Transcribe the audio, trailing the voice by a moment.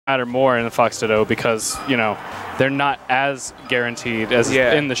matter more in the Fox Ditto because, you know, they're not as guaranteed as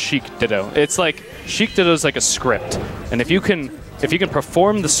in the Sheik Ditto. It's like Sheik Ditto is like a script, and if you can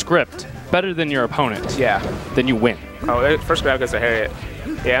perform the script better than your opponent, then you win. Oh, first grab goes to Harriet.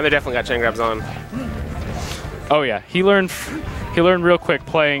 Yeah, and they definitely got chain grabs on. Oh yeah, he learned real quick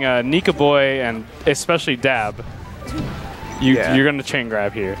playing Nika Boy and especially Dab. You're gonna chain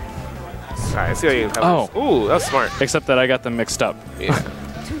grab here. All right, let's see how you covers. Oh, ooh, that was smart. Except that I got them mixed up. Yeah.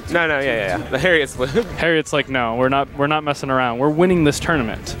 No, the Harriet's like, no, we're not messing around. We're winning this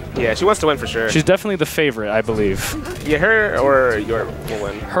tournament. Yeah, she wants to win for sure. She's definitely the favorite, I believe. Yeah, her or York will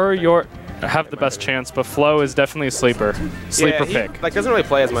win. Her, York have the best chance, but Flo is definitely a sleeper pick. Like doesn't really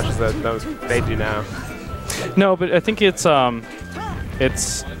play as much as they do now. No, but I think it's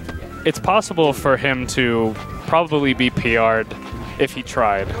possible for him to probably be PR'd if he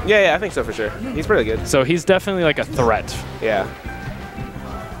tried. Yeah, I think so for sure. He's pretty good. So he's definitely like a threat. Yeah.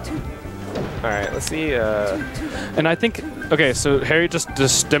 All right, let's see. And I think, okay, so Harry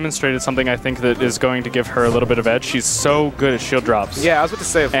just demonstrated something I think that is going to give her a little bit of edge. She's so good at shield drops. Yeah, I was about to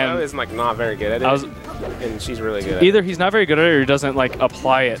say, Flo is like not very good at it, and she's really good at it. Either he's not very good at it or he doesn't like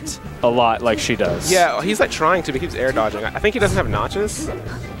apply it a lot like she does. Yeah, he's like trying to, but he keeps air dodging. I think he doesn't have notches,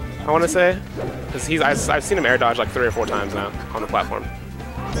 I want to say. Because I've seen him air dodge like 3 or 4 times now on the platform.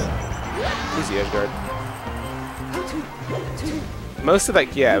 Easy edge guard. Most of the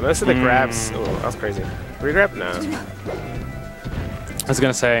grabs. Oh, that was crazy. Regrab? No. I was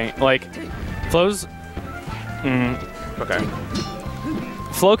gonna say, like, Flo's. Okay.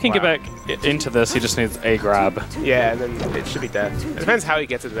 Flo can get back into this. He just needs a grab. Yeah, and then it should be dead. It depends how he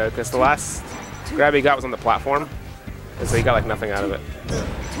gets it though, because the last grab he got was on the platform, and so he got like nothing out of it.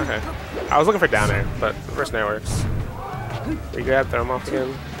 Okay. I was looking for down air, but reverse nair works. Regrab, throw him off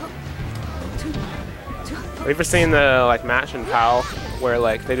again. Have you ever seen the like match in PAL where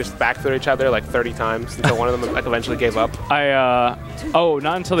like they just back through each other like 30 times until one of them like eventually gave up? Oh,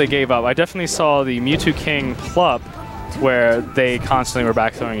 not until they gave up. I definitely saw the Mewtwo King Plup where they constantly were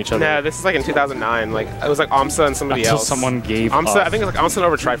back throwing each other. No, this is like in 2009. Like it was like Amsa and somebody else. Someone gave up. I think it was like Amsa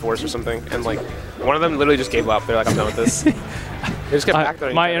over Triforce or something, and like one of them literally just gave up. They're like, I'm done with this. They just kept back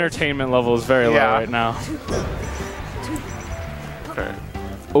throwing. My entertainment level is very low right now. Alright.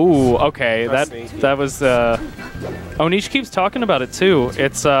 Ooh, okay. That was Onish keeps talking about it too.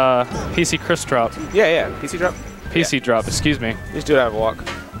 It's PC Chris drop. Yeah, PC drop. PC drop, excuse me. Just do it out of a walk.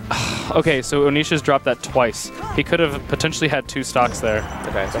 Okay, so Onish has dropped that twice. He could have potentially had 2 stocks there.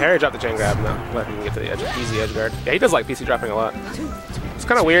 Okay, so Harry dropped the chain grab and then let him get to the edge, easy edge guard. Yeah, he does like PC dropping a lot. It's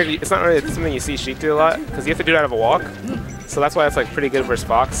kind of weird. It's not really something you see Sheik do a lot because you have to do it out of a walk. So that's why it's like pretty good versus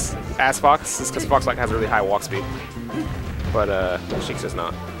Fox. As Fox, is because Fox like has a really high walk speed. But Sheik's just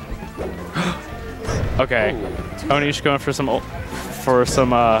not. Okay, Onish going for some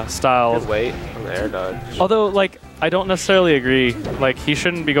style. Good weight on the air dodge. Although, like, I don't necessarily agree. Like, he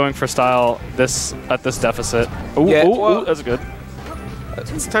shouldn't be going for style at this deficit. Ooh, yeah, ooh, that's good.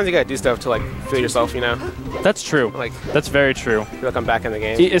 Sometimes you gotta do stuff to like feel yourself, you know. That's true. Like that's very true. Feel like I'm back in the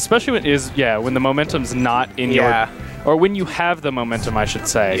game. Especially when the momentum's not in your, or when you have the momentum, I should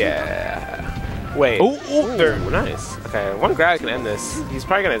say. Yeah. Wait. Ooh, nice. Okay, one grab can end this. He's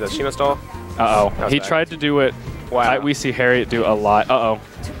probably gonna do Shino stall. He tried to do it. Wow. We see Harriet do a lot.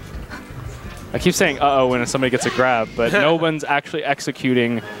 I keep saying when somebody gets a grab, but no one's actually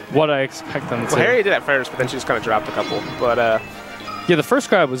executing what I expect them to. Well, Harriet did at first, but then she just kind of dropped a couple. But yeah, the first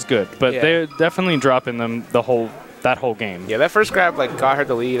grab was good, but they're definitely dropping them that whole game. Yeah, that first grab like got her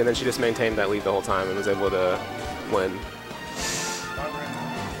the lead, and then she just maintained that lead the whole time and was able to win.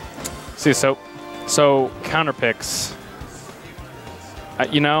 See, so counter picks.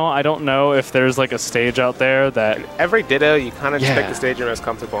 You know, I don't know if there's like a stage out there that... In every Ditto, you kind of just pick the stage you're most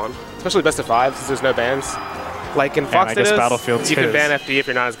comfortable on. Especially best of 5, since there's no bans. Like in Fox Dittos, you can ban FD if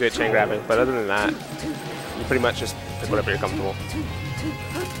you're not as good at chain grabbing. But other than that, you pretty much just pick whatever you're comfortable.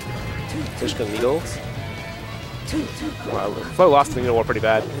 Fish go needles. Wow, Flo lost the needle war pretty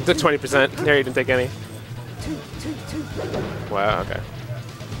bad. He took 20%. Harry didn't take any. Wow, okay.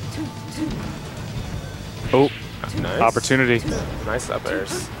 Oh. Nice. Opportunity. Nice up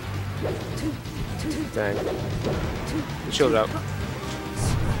airs. Dang. Shield up.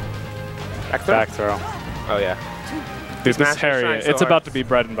 Back throw? Back throw. Oh, yeah. Dude, this Harriet, it's about to be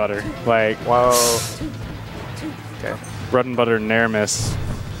bread and butter. Like, whoa. Okay. Bread and butter nair miss.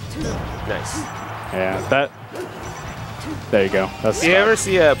 Nice. Yeah, there you go. That's you ever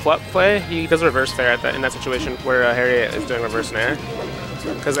see a Plup play? He does a reverse fair in that situation where Harriet is doing reverse nair.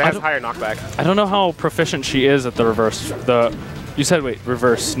 Because it has higher knockback. I don't know how proficient she is at the reverse. You said, wait,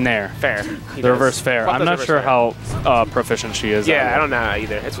 reverse nair. Fair. The reverse fair. I'm not sure how proficient she is. Yeah, I don't know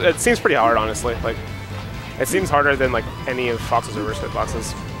either. It seems pretty hard, honestly. Like, it seems harder than like any of Fox's reverse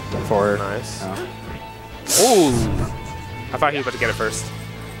hitboxes. Forward. Nice. Oh. Ooh. I thought he was about to get it first.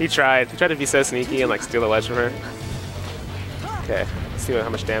 He tried. He tried to be so sneaky and like steal the ledge from her. Okay. Let's see how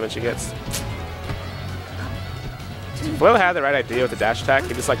much damage he gets. Flo had the right idea with the dash attack.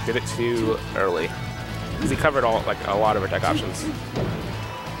 He just like did it too early. Because he covered all like a lot of her tech options.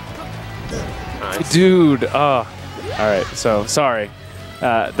 Nice. Dude, all right, so sorry.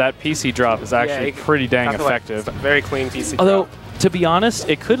 That PC drop is actually pretty dang effective. Like very clean PC Although, drop. to be honest,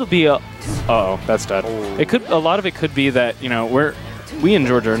 it could be a... Uh-oh, that's dead. A lot of it could be that, you know, we in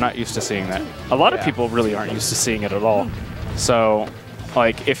Georgia are not used to seeing that. A lot of people really aren't used to seeing it at all. So,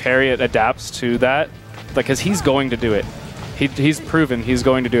 like, if Harriet adapts to that, like, because he's going to do it. He's proven he's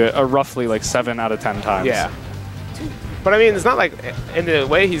going to do it roughly like 7 out of 10 times. Yeah. But I mean, it's not like, in the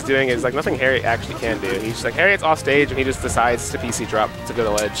way he's doing it, it's like nothing Harriet actually can do. He's just like, Harriet's off stage and he just decides to PC drop to go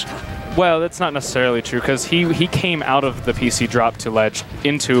to ledge. Well, that's not necessarily true because he came out of the PC drop to ledge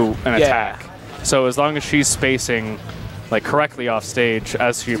into an attack. So as long as she's spacing like correctly off stage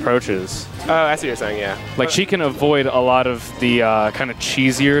as she approaches. Oh, I see what you're saying, yeah. Like she can avoid a lot of the kind of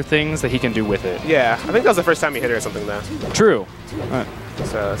cheesier things that he can do with it. Yeah, I think that was the first time he hit her or something though. True.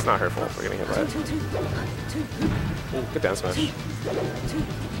 So it's not her fault for getting hit by it. Ooh, good down smash.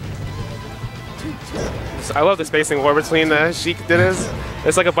 So I love the spacing war between Sheik Dittos.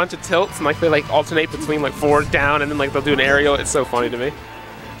 There's like a bunch of tilts and like they like alternate between like forward down and then like they'll do an aerial. It's so funny to me.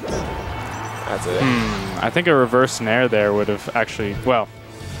 That's it. I think a reverse nair there would have actually, well,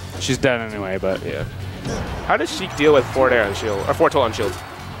 she's dead anyway, but yeah. How does Sheik deal with forward air on shield or forward tilt on shield?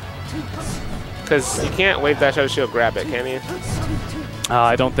 Because you can't wave dash out of shield, grab it, can you?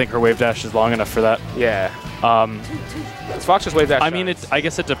 I don't think her wave dash is long enough for that. Yeah. Fox just wave dash. I mean, I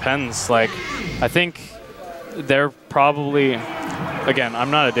guess it depends. Like, I think they're probably, again,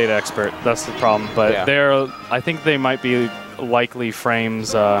 I'm not a data expert. That's the problem. But I think they might be likely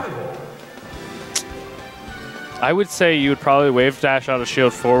frames. I would say you would probably wave dash out of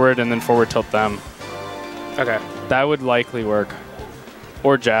shield forward and then forward tilt them. Okay. That would likely work.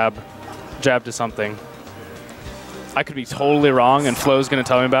 Or jab. Jab to something. I could be totally wrong, and Flo's going to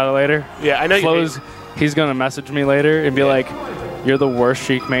tell me about it later. Yeah, I know he's going to message me later and be like, you're the worst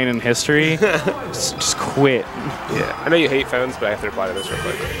Sheik main in history. just quit. Yeah, I know you hate phones, but I have to reply to this real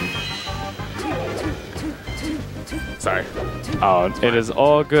quick. Sorry. Oh, it is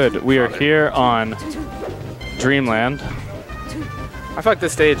all good. We are here on Dreamland. I feel like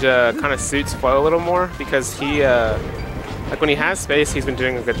this stage kind of suits Flo a little more because he, like when he has space, he's been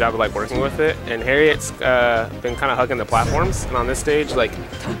doing a good job of like working with it. And Harriet's been kind of hugging the platforms. And on this stage, like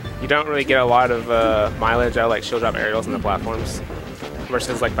you don't really get a lot of mileage out of like shield drop aerials in the platforms.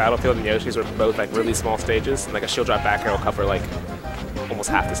 Versus like Battlefield and Yoshi's were both like really small stages, and like a shield drop back air will cover like almost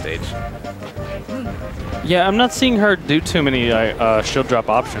half the stage. Yeah, I'm not seeing her do too many shield drop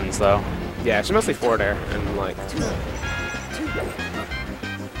options though. Yeah, she's mostly forward air and like.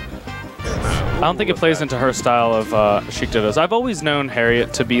 I don't think it plays into her style of Sheik Dittos. I've always known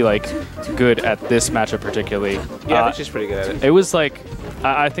Harriet to be like good at this matchup particularly. Yeah, I think she's pretty good at it. It was like,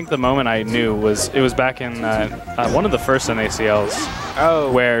 I think the moment I knew was it was back in one of the first NaCLs.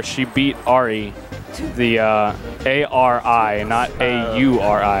 Oh. Where she beat Ari, the A-R-I, not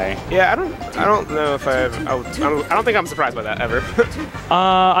A-U-R-I. Yeah, I don't know if I don't think I'm surprised by that ever.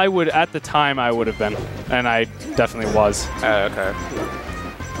 I would, at the time I would have been, and I definitely was. Oh, okay.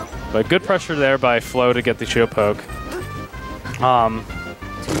 But good pressure there by Flo to get the shield poke.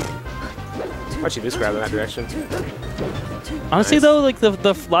 Why'd you just grab in that direction? Honestly, though, like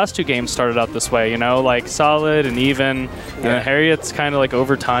the last two games started out this way, you know, like solid and even, and then Harriet's kind of like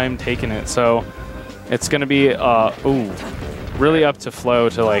over time taking it. So it's gonna be really up to Flo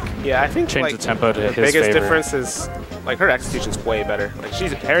to like I think change like, the tempo to his favor. The biggest difference is like her execution's way better. Like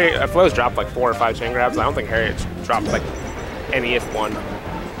Flo's dropped like 4 or 5 chain grabs. I don't think Harriet's dropped like any if one.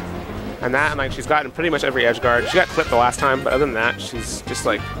 And that, and like she's gotten pretty much every edge guard. She got clipped the last time, but other than that, she's just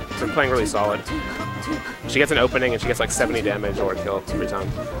like been playing really solid. She gets an opening and she gets like 70 damage or a kill every time.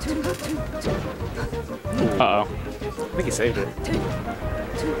 Uh-oh. I think he saved it.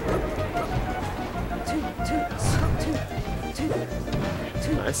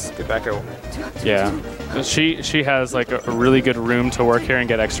 Nice, good back air. Yeah, she has like a really good room to work here and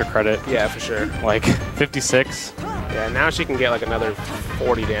get extra credit. Yeah, for sure. Like 56. Yeah, now she can get like another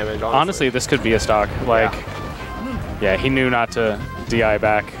 40 damage. Honestly, this could be a stock. Like, yeah, he knew not to DI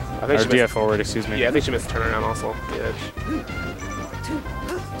back. I think or DI forward, excuse me. Yeah, I think she missed the turnaround also. The edge.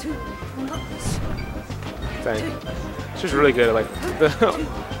 Dang. She's really good at like the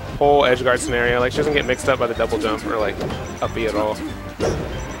whole edge guard scenario. Like she doesn't get mixed up by the double jump or like up B at all.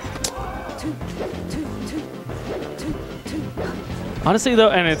 Honestly though,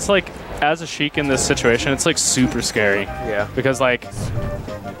 and it's like, as a Sheik in this situation, it's like super scary. Yeah. Because like,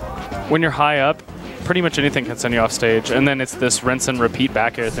 when you're high up, pretty much anything can send you off stage, and then it's this rinse and repeat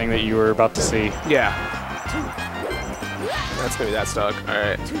back air thing that you were about to see. Yeah. That's gonna be that stuck. All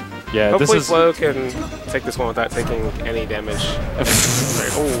right. Yeah. Hopefully this is Flo can take this one without taking any damage.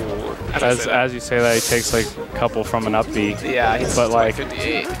 Oh, as you say that, he takes like a couple from an up B. Yeah, he's but like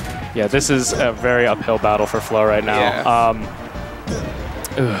 58. Yeah, this is a very uphill battle for Flo right now. Yeah.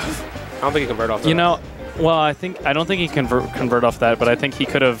 I don't think he can convert off that. You know, well, I don't think he can convert off that, but I think he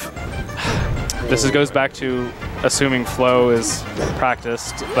could have. This goes back to assuming Flo is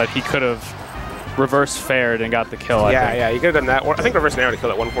practiced, but he could have reverse fared and got the kill. I think. Yeah, he could have done that. I think reverse narrow to kill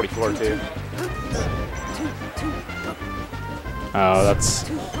at 144 too. Oh, that's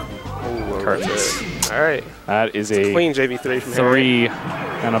curtains. All right. That is a clean JV3 from three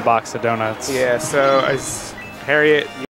and a box of donuts. Yeah. So as Harriet.